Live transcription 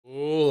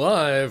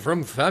Live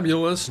from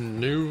fabulous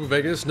New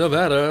Vegas,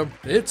 Nevada,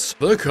 it's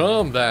the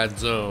Combat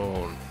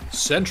Zone.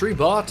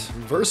 Sentrybot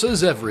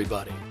versus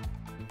everybody.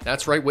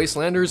 That's right,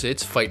 Wastelanders,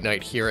 it's fight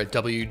night here at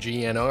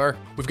WGNR.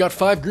 We've got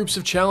 5 groups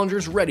of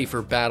challengers ready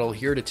for battle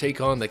here to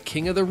take on the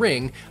king of the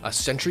ring, a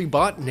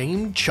Sentrybot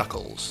named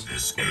Chuckles.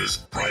 This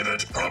is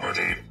private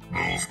property.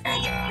 Move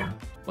along.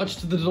 Much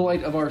to the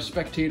delight of our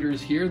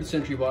spectators here, the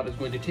Sentrybot is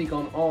going to take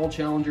on all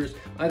challengers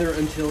either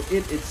until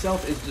it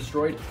itself is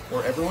destroyed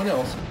or everyone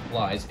else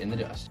lies in the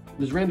dust.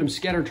 There's random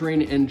scatter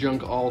terrain and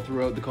junk all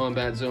throughout the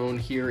combat zone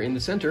here in the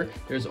center.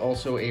 There's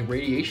also a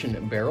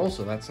radiation barrel,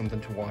 so that's something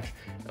to watch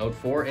out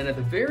for. And at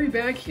the very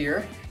back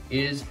here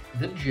is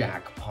the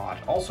jackpot,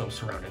 also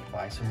surrounded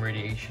by some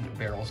radiation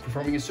barrels.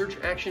 Performing a search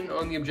action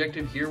on the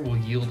objective here will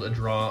yield a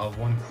draw of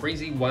one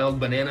crazy wild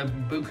banana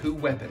buku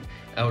weapon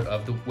out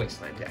of the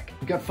Wasteland deck.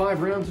 We've got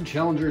 5 rounds of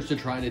challengers to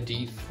try to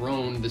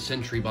dethrone the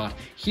Sentrybot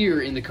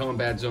here in the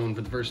combat zone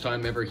for the first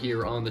time ever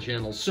here on the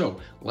channel.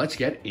 So let's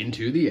get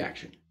into the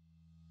action.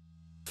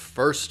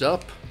 First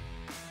up,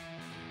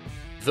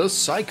 the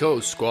Psycho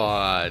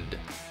Squad.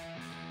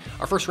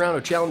 Our first round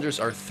of challengers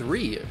are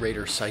 3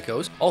 Raider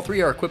Psychos. All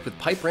 3 are equipped with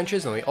pipe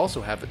wrenches, and they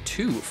also have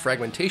 2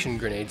 fragmentation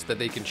grenades that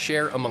they can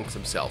share amongst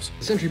themselves.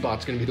 The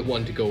Sentrybot's going to be the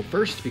one to go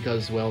first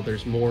because, well,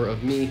 there's more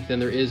of me than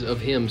there is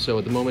of him. So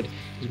at the moment,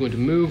 he's going to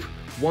move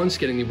once,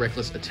 getting the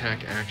reckless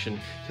attack action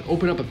to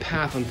open up a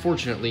path,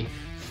 unfortunately,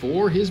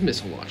 for his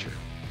missile launcher.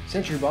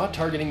 Sentrybot,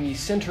 targeting the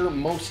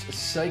centermost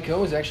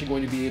Psycho, is actually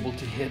going to be able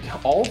to hit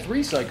all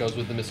 3 Psychos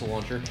with the missile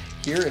launcher.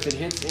 Here, if it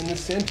hits in the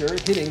center,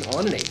 hitting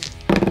on an 8.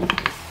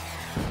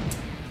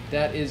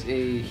 That is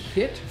a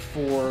hit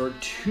for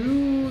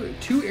 2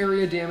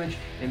 area damage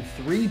and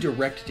 3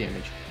 direct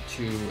damage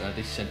to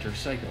the center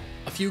Psycho.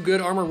 A few good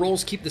armor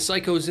rolls keep the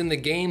Psychos in the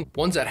game.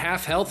 One's at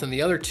half health and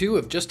the other 2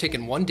 have just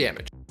taken 1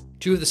 damage.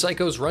 2 of the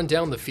Psychos run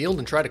down the field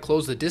and try to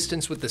close the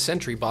distance with the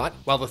Sentrybot,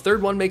 while the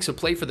third one makes a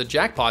play for the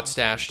jackpot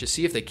stash to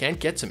see if they can't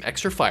get some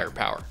extra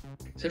firepower.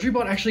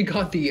 Sentrybot actually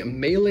got the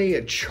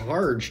melee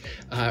charge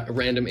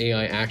random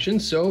AI action,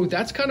 so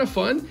that's kind of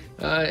fun,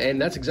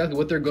 and that's exactly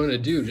what they're going to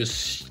do,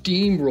 just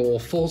steamroll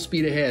full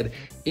speed ahead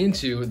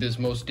into this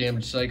most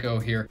damaged Psycho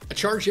here. A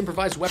charged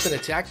improvised weapon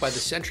attack by the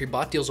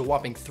Sentrybot deals a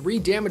whopping 3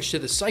 damage to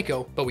the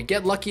Psycho, but we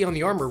get lucky on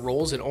the armor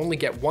rolls and only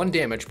get 1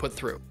 damage put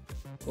through.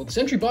 Well, the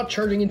Sentrybot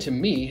charging into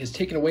me has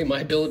taken away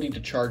my ability to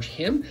charge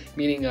him,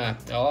 meaning I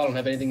don't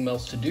have anything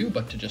else to do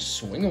but to just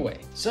swing away.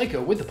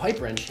 Psycho with the pipe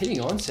wrench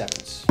hitting on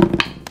 7s.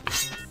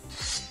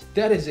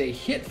 That is a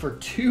hit for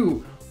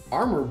 2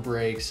 armor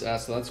breaks,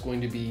 so that's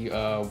going to be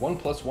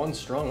 1+1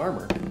 strong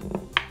armor.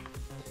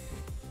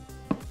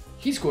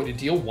 He's going to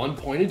deal 1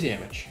 point of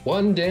damage.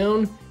 1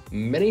 down,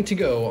 many to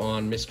go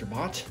on Mr.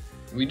 Bot.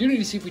 We do need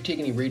to see if we take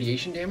any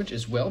radiation damage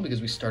as well,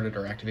 because we started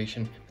our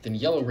activation within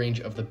yellow range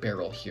of the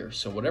barrel here.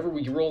 So whatever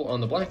we roll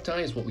on the black die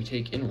is what we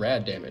take in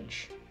rad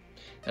damage.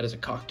 That is a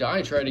cocked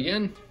die. Try it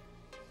again.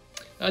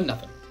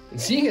 Nothing.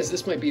 And seeing as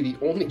this might be the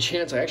only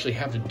chance I actually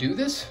have to do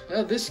this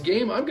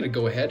game, I'm going to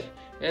go ahead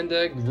and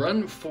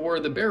run for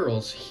the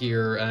barrels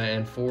here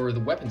and for the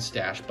weapon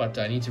stash, but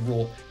I need to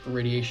roll for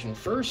radiation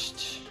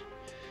first.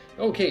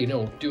 Okay,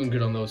 no, doing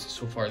good on those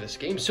so far this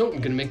game, so I'm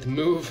going to make the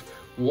move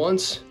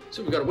once.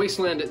 So we've got a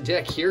Wasteland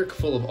deck here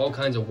full of all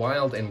kinds of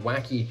wild and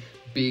wacky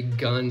big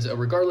guns.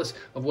 Regardless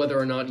of whether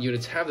or not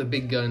units have the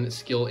big gun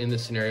skill in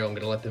this scenario, I'm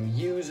going to let them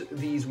use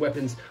these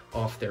weapons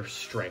off their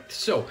strength.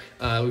 So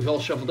we've all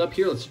shuffled up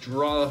here. Let's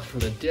draw from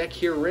the deck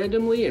here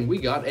randomly, and we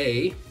got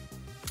a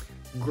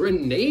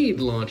grenade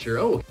launcher.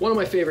 Oh, one of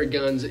my favorite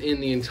guns in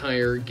the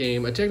entire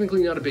game.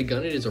 Technically not a big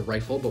gun, it is a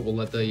rifle, but we'll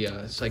let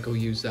the Psycho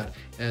use that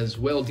as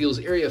well. Deals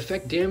area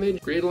effect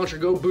damage. Grenade launcher,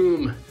 go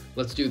boom.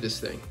 Let's do this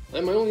thing.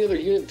 And my only other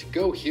unit to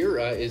go here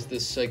is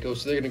this Psycho,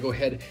 so they're going to go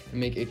ahead and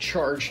make a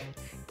charge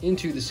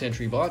into the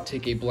Sentrybot,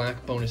 take a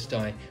black bonus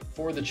die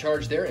for the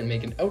charge there, and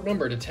make an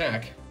outnumbered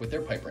attack with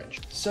their pipe wrench.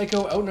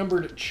 Psycho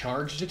outnumbered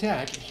charged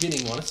attack,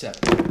 hitting on a 7.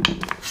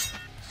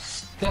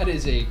 That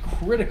is a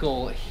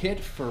critical hit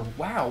for,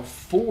 wow,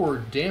 4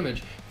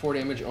 damage. 4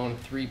 damage on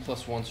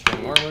 3+1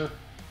 strong armor.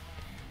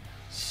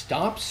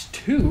 Stops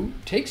 2,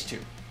 takes 2.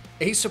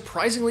 A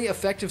surprisingly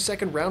effective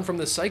second round from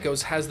the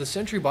Psychos has the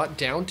Sentrybot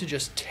down to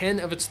just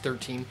 10 of its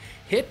 13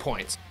 hit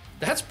points.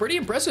 That's pretty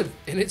impressive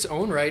in its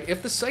own right.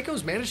 If the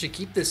Psychos manage to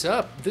keep this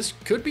up, this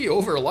could be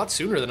over a lot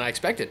sooner than I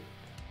expected.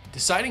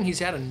 Deciding he's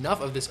had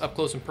enough of this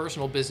up-close and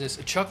personal business,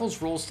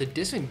 Chuckles rolls to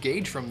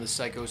disengage from the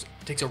Psychos,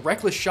 takes a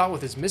reckless shot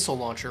with his missile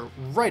launcher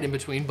right in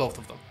between both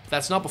of them.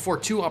 That's not before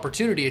 2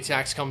 opportunity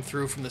attacks come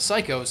through from the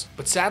Psychos,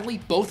 but sadly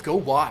both go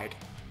wide.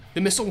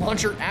 The missile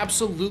launcher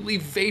absolutely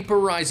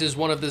vaporizes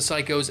one of the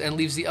Psychos and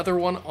leaves the other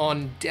one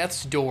on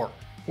death's door.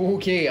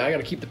 Okay, I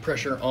gotta keep the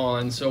pressure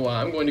on, so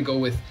I'm going to go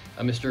with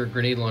Mr.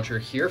 Grenade Launcher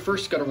here.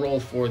 First, gotta roll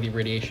for the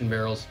radiation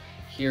barrels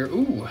here.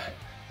 Ooh,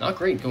 not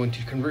great. Going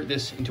to convert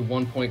this into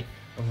 1 point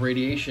of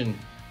radiation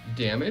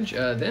damage.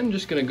 Then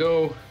just gonna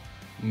go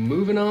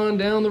moving on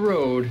down the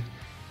road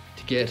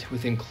to get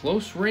within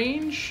close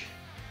range,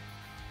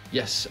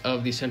 yes,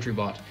 of the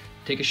Sentrybot.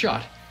 Take a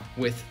shot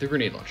with the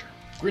Grenade Launcher.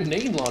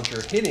 Grenade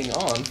launcher hitting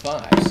on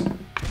 5s.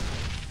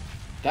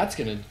 That's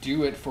gonna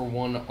do it for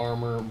 1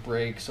 armor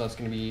break, so that's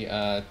gonna be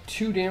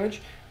 3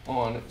 damage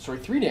on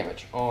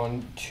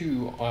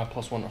 2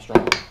 plus 1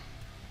 strong.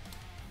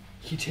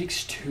 He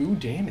takes 2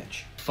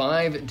 damage.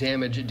 5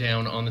 damage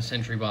down on the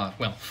Sentrybot.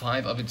 Well,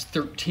 5 of its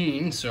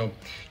 13, so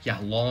yeah,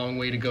 long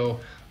way to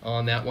go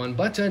on that one.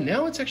 But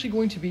now it's actually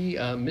going to be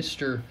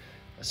Mr.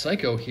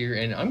 Psycho here,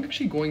 and I'm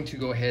actually going to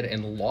go ahead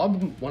and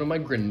lob one of my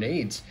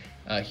grenades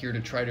here to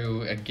try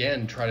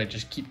to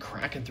just keep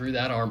cracking through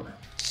that armor.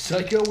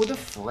 Psycho with a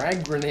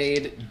frag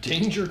grenade,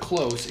 danger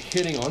close,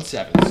 hitting on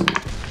 7s.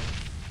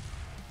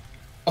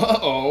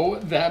 Uh-oh,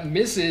 that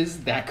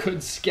misses. That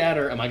could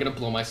scatter. Am I gonna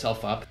blow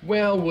myself up?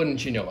 Well,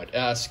 wouldn't you know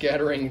it.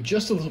 Scattering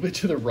just a little bit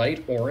to the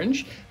right,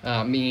 orange,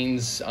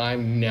 means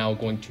I'm now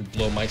going to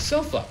blow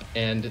myself up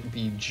and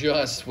be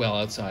just well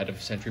outside of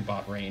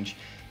Sentrybot range.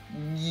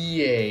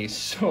 Yay.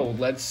 So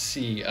let's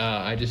see.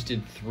 I just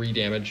did 3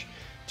 damage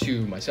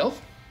to myself.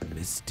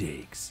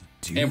 Mistakes.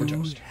 And we're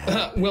toast.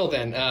 Well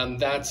then,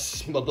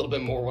 that's a little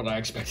bit more what I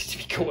expected to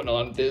be going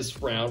on this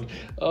round.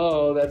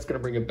 Oh, that's going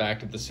to bring it back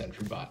to the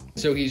Sentrybot.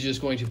 So he's just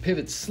going to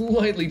pivot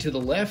slightly to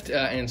the left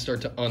and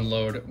start to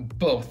unload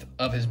both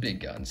of his big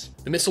guns.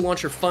 The missile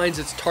launcher finds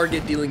its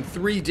target, dealing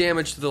 3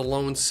 damage to the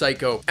lone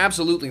Psycho,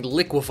 absolutely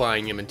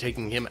liquefying him and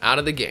taking him out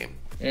of the game.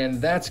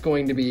 And that's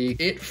going to be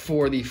it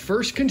for the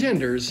first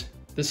contenders.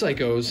 The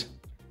Psychos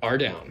are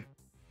down.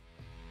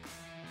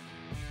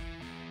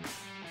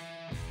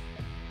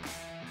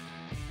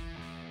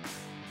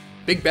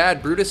 Big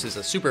Bad Brutus is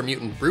a super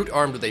mutant brute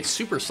armed with a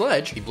super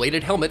sledge, a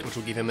bladed helmet, which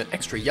will give him an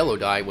extra yellow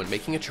die when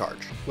making a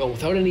charge. Well,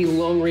 without any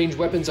long-range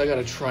weapons, I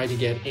gotta try to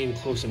get in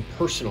close and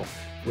personal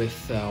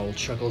with old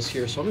Chuckles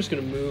here. So I'm just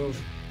gonna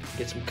move,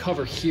 get some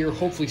cover here,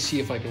 hopefully see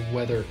if I can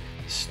weather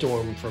the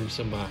storm from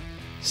some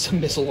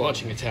missile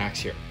launching attacks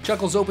here.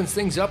 Chuckles opens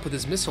things up with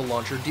his missile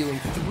launcher, dealing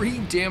 3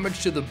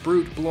 damage to the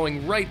brute,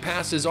 blowing right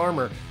past his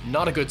armor.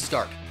 Not a good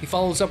start. He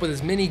follows up with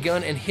his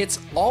minigun and hits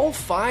all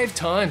 5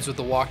 times with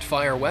the walked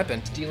fire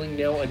weapon, dealing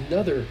now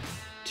another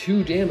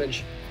 2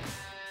 damage.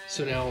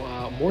 So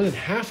now more than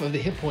half of the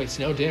hit points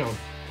now down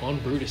on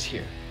Brutus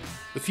here.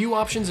 With few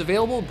options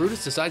available,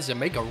 Brutus decides to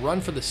make a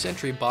run for the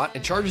Sentrybot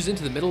and charges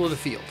into the middle of the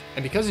field.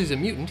 And because he's a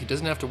mutant, he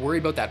doesn't have to worry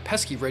about that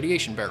pesky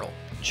radiation barrel.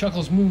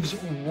 Chuckles moves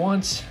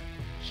once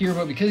here,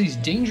 but because he's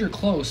danger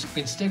close,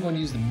 instead going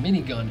to use the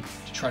minigun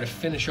to try to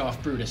finish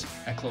off Brutus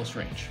at close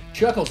range.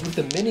 Chuckles with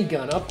the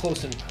minigun up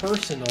close and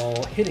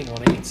personal, hitting on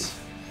 8s.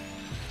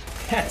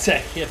 That's a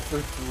hit for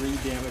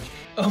 3 damage.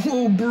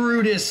 Oh,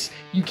 Brutus,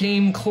 you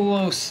came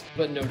close,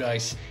 but no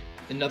dice.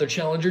 Another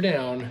challenger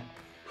down.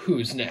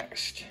 Who's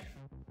next?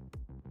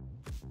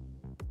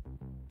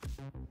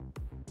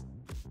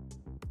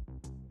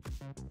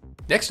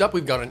 Next up,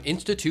 we've got an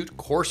Institute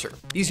Courser.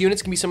 These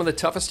units can be some of the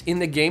toughest in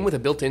the game with a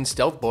built-in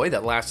stealth boy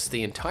that lasts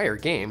the entire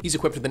game. He's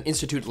equipped with an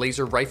Institute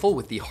laser rifle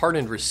with the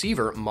hardened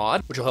receiver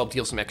mod, which will help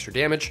deal some extra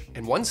damage,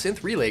 and 1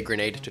 synth relay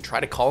grenade to try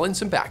to call in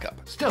some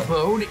backup. Stealth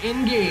mode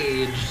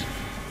engaged.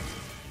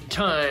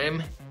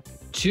 Time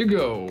to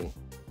go.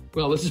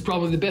 Well, this is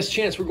probably the best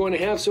chance we're going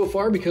to have so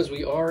far because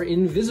we are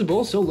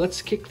invisible, so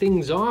let's kick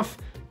things off.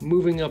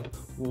 Moving up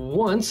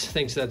once,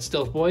 thanks to that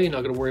stealth boy,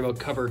 not gonna worry about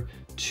cover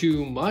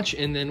too much.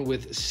 And then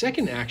with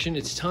second action,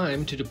 it's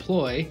time to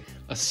deploy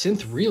a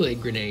synth relay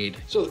grenade.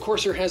 So the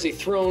Courser has a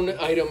thrown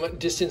item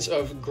distance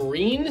of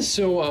green.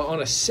 So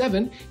on a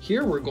 7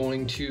 here, we're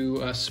going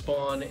to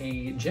spawn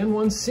a Gen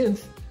 1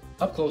 synth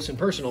up close and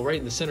personal right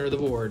in the center of the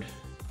board.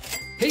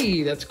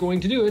 Hey, that's going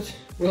to do it.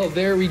 Well,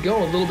 there we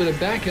go, a little bit of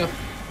backup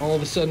all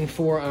of a sudden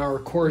for our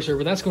Courser,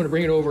 but that's going to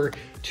bring it over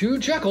to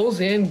Chuckles,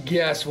 and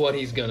guess what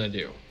he's gonna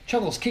do?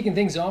 Chuckles kicking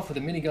things off with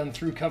a minigun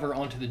through cover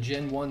onto the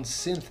Gen 1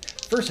 synth.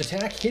 First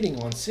attack hitting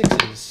on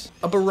 6s.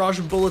 A barrage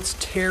of bullets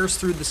tears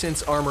through the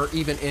synth's armor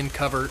even in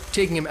cover,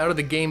 taking him out of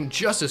the game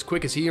just as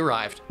quick as he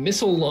arrived.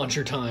 Missile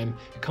launcher time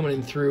coming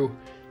in through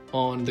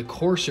on the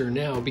Courser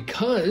now.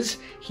 Because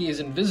he is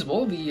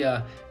invisible,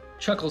 the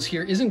Chuckles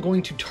here isn't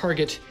going to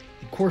target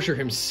the Courser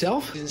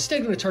himself. He's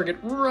instead going to target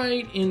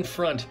right in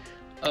front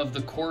of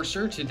the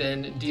Courser to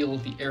then deal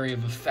the area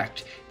of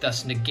effect,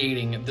 thus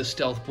negating the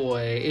stealth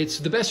boy. It's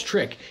the best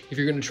trick if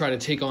you're going to try to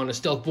take on a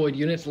stealth boy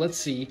unit. Let's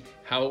see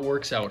how it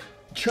works out.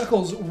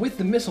 Chuckles with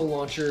the missile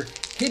launcher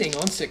hitting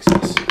on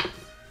 6s.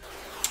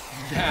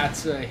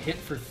 That's a hit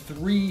for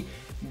 3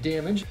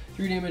 damage.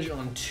 3 damage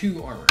on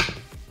 2 armor.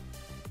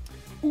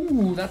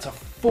 Ooh, that's a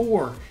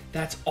 4.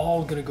 That's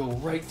all gonna go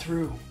right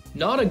through.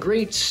 Not a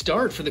great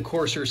start for the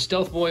Courser,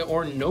 stealth boy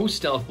or no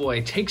stealth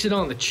boy. Takes it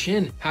on the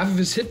chin. Half of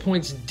his hit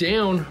points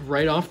down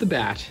right off the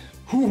bat.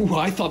 Ooh,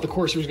 I thought the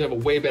Courser was gonna have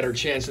a way better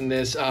chance than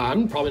this.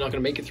 I'm probably not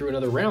gonna make it through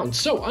another round,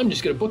 so I'm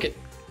just gonna book it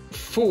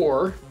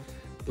for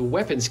the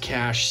weapons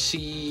cache,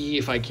 see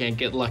if I can't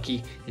get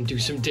lucky and do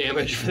some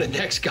damage for the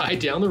next guy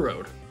down the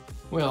road.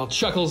 Well,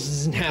 Chuckles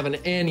isn't having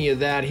any of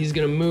that. He's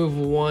gonna move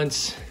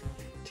once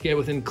to get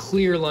within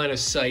clear line of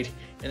sight,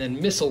 and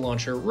then missile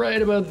launcher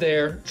right about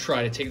there,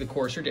 try to take the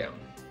Courser down.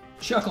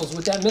 Chuckles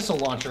with that missile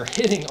launcher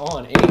hitting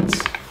on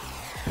 8s.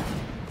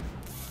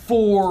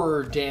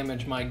 4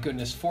 damage, my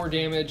goodness, 4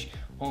 damage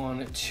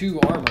on 2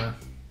 armor.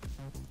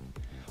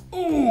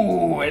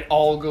 Ooh, it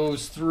all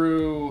goes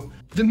through.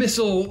 The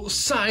missile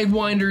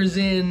sidewinders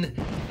in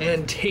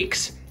and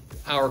takes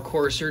our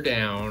courser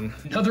down.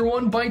 Another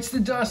one bites the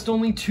dust,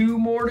 only 2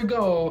 more to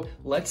go.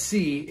 Let's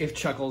see if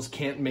Chuckles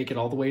can't make it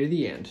all the way to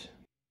the end.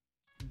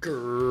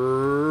 Grognak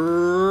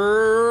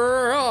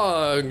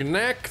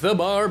the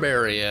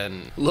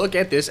Barbarian. Look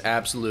at this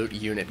absolute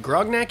unit.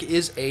 Grognak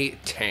is a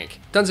tank.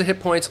 Tons of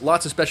hit points,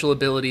 lots of special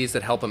abilities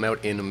that help him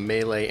out in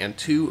melee, and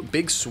 2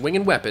 big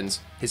swinging weapons,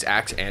 his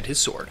axe and his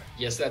sword.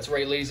 Yes, that's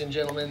right, ladies and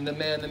gentlemen. The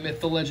man, the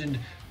myth, the legend,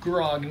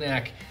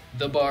 Grognak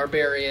the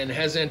Barbarian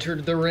has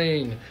entered the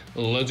ring.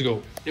 Let's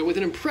go. Now, with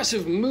an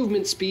impressive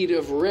movement speed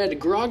of red,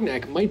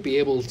 Grognak might be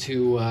able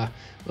to, well,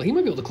 he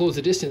might be able to close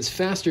the distance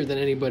faster than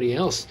anybody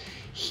else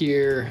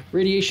here.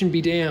 Radiation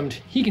be damned.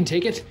 He can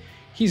take it.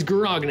 He's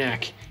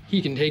Grognak.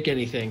 He can take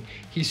anything.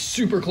 He's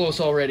super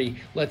close already.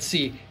 Let's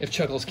see if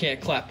Chuckles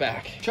can't clap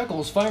back.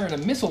 Chuckles firing a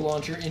missile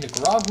launcher into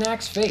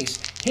Grognak's face,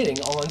 hitting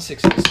on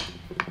 6s.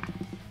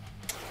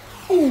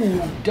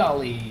 Ooh,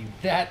 Dolly.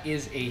 That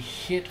is a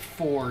hit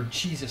for,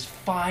 Jesus,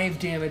 5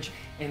 damage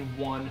and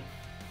 1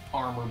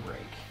 armor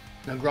break.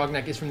 Now,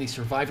 Grognak is from the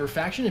Survivor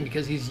faction, and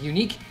because he's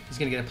unique, he's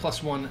going to get a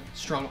 +1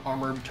 strong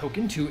armor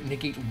token to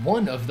negate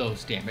 1 of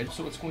those damage.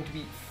 So it's going to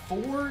be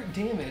 4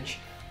 damage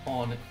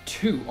on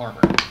 2 armor.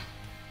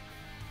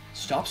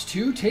 Stops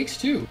 2, takes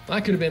 2.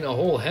 That could have been a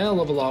whole hell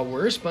of a lot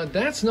worse, but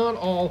that's not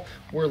all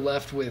we're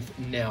left with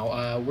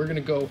now. We're going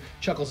to go,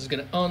 Chuckles is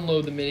going to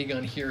unload the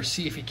minigun here,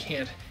 see if he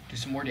can't do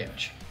some more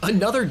damage.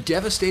 Another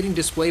devastating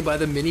display by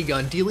the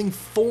minigun, dealing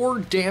 4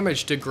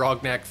 damage to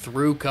Grognak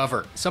through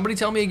cover. Somebody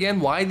tell me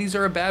again why these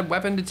are a bad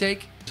weapon to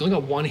take? He's only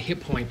got 1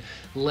 hit point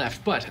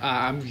left, but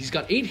he's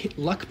got 8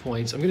 luck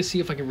points. I'm going to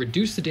see if I can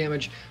reduce the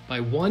damage by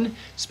 1,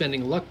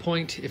 spending a luck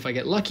point. If I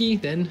get lucky,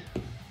 then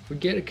we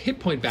get a hit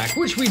point back,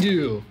 which we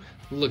do.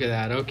 Look at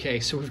that.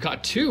 Okay, so we've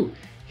got 2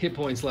 hit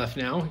points left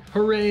now.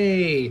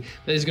 Hooray!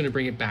 That is going to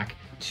bring it back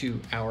to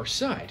our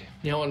side.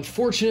 Now,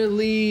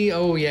 unfortunately,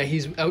 oh yeah,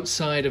 he's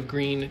outside of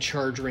green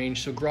charge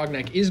range, so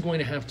Grognak is going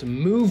to have to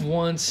move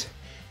once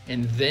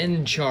and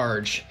then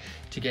charge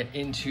to get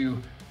into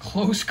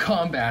close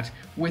combat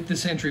with the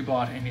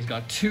Sentrybot, and he's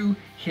got 2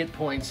 hit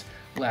points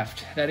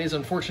left. That is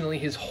unfortunately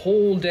his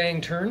whole dang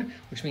turn,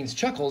 which means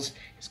Chuckles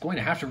is going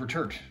to have to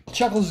return.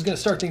 Chuckles is going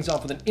to start things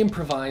off with an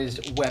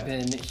improvised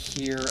weapon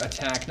here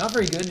attack. Not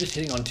very good, just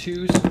hitting on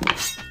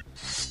 2s.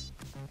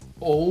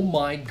 Oh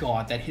my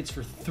god, that hits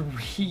for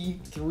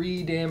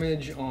 3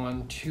 damage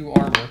on 2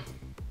 armor.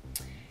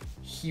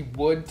 He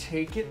would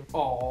take it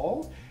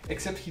all,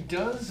 except he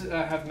does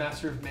have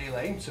Master of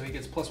Melee, so he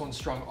gets +1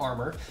 strong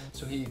armor.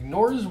 So he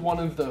ignores one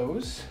of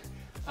those,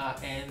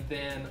 and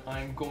then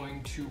I'm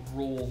going to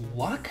roll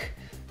luck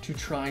to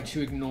try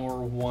to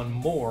ignore 1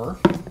 more,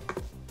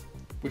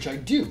 which I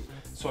do.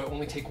 So I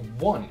only take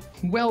 1.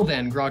 Well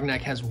then,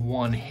 Grognak has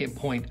 1 hit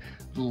point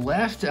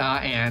left,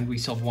 and we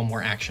still have 1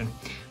 more action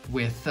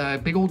with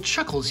big old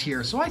Chuckles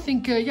here. So I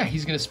think, yeah,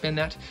 he's gonna spend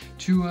that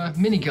to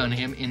minigun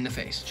him in the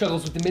face.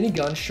 Chuckles with the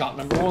minigun, shot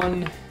number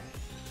 1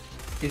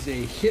 is a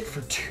hit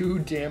for 2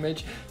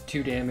 damage.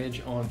 2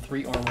 damage on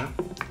 3 armor.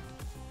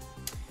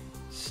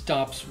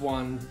 Stops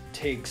 1,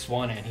 takes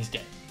 1, and he's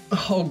dead.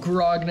 Oh,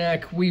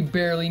 Grognak, we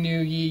barely knew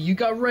ye. You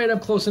got right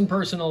up close and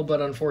personal, but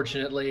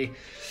unfortunately,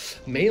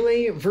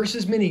 melee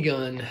versus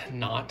minigun,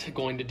 not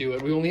going to do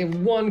it. We only have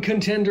 1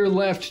 contender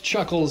left.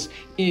 Chuckles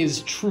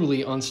is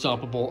truly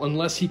unstoppable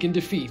unless he can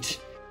defeat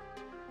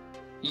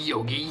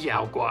Yogi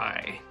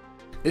Yaoguai.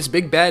 This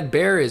big bad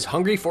bear is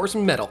hungry for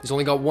some metal. He's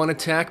only got 1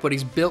 attack, but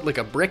he's built like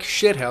a brick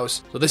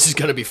shithouse, so this is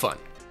gonna be fun.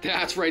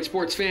 That's right,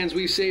 sports fans.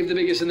 We've saved the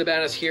biggest and the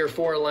baddest here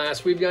for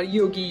last. We've got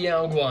Yogi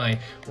Yaoguai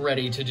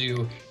ready to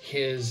do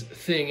his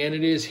thing, and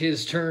it is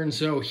his turn,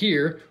 so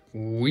here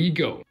we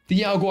go.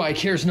 The Yaoguai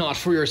cares not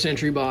for your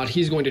Sentrybot.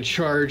 He's going to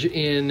charge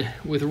in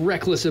with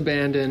reckless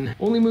abandon.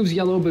 Only moves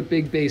yellow, but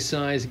big base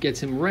size.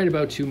 Gets him right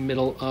about to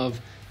middle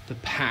of the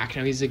pack.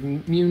 Now, he's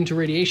immune to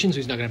radiation, so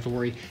he's not going to have to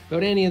worry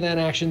about any of that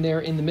action there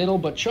in the middle,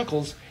 but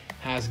Chuckles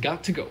has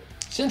got to go.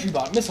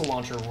 Sentrybot missile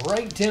launcher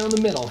right down the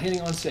middle,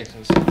 hitting on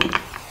 6s.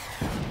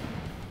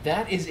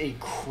 That is a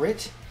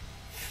crit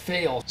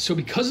fail. So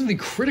because of the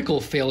critical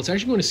fail, it's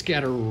actually going to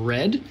scatter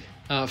red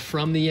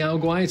from the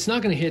Yaoguai. It's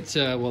not going to hit,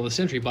 well, the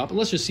Sentrybot, but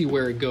let's just see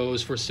where it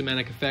goes for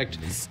semantic effect.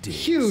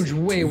 Huge,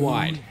 way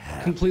wide.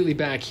 Completely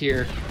back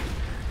here.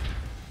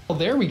 Well,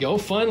 there we go.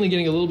 Finally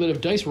getting a little bit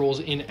of dice rolls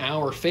in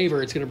our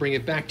favor. It's going to bring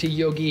it back to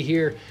Yogi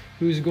here,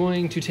 who's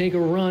going to take a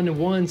run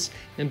once.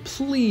 And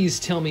please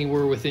tell me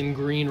we're within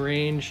green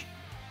range.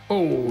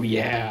 Oh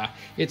yeah,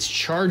 it's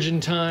charging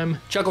time.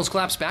 Chuckles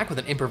claps back with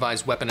an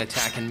improvised weapon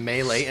attack in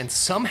melee and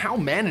somehow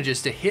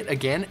manages to hit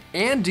again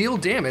and deal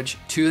damage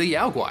to the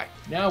Yaoguai.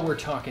 Now we're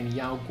talking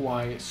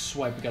Yaoguai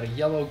swipe. We got a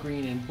yellow,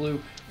 green, and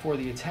blue for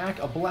the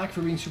attack, a black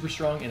for being super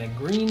strong, and a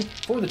green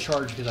for the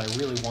charge because I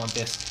really want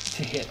this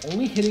to hit.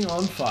 Only hitting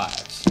on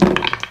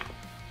 5s.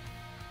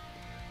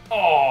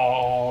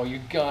 Oh, Oh, you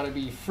gotta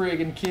be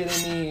friggin'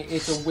 kidding me.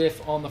 It's a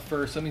whiff on the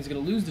first. That means he's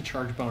gonna lose the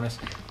charge bonus.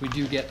 We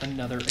do get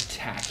another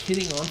attack,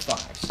 hitting on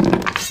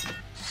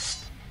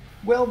 5s.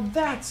 Well,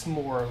 that's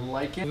more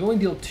like it. We only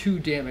deal 2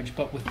 damage,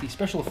 but with the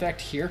special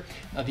effect here,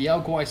 the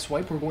Yao Guai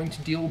Swipe, we're going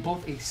to deal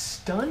both a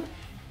stun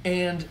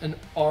and an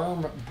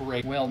arm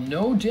break. Well,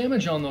 no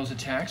damage on those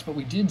attacks, but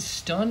we did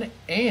stun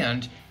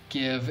and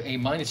give a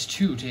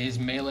 -2 to his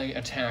melee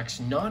attacks.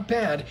 Not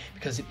bad,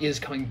 because it is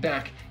coming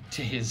back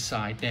to his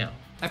side now.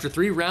 After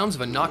 3 rounds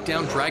of a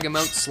knockdown,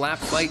 drag-em-out slap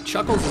fight,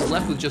 Chuckles is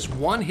left with just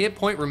 1 hit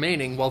point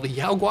remaining, while the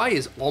Yao Guai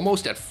is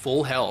almost at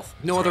full health.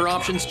 No other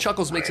options,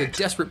 Chuckles makes a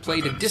desperate play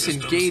to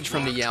disengage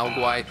from the Yao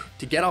Guai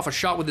to get off a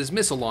shot with his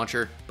missile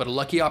launcher, but a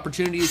lucky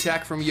opportunity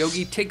attack from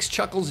Yogi takes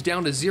Chuckles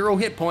down to 0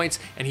 hit points,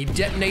 and he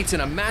detonates in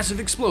a massive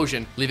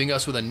explosion, leaving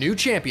us with a new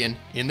champion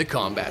in the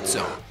combat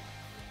zone.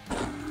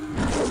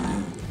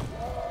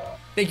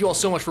 Thank you all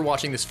so much for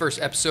watching this first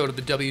episode of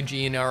the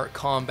WGNR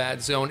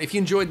Combat Zone. If you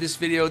enjoyed this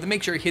video, then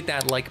make sure you hit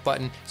that like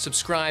button,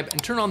 subscribe,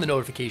 and turn on the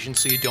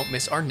notifications so you don't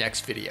miss our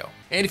next video.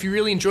 And if you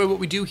really enjoy what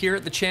we do here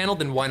at the channel,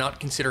 then why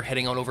not consider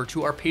heading on over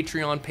to our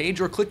Patreon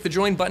page or click the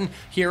join button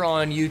here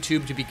on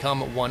YouTube to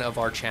become one of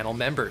our channel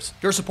members.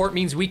 Your support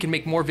means we can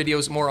make more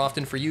videos more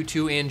often for you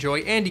to enjoy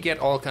and to get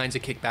all kinds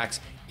of kickbacks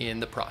in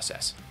the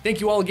process.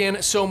 Thank you all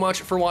again so much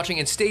for watching,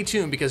 and stay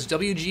tuned because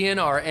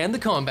WGNR and the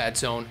Combat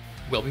Zone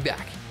will be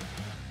back.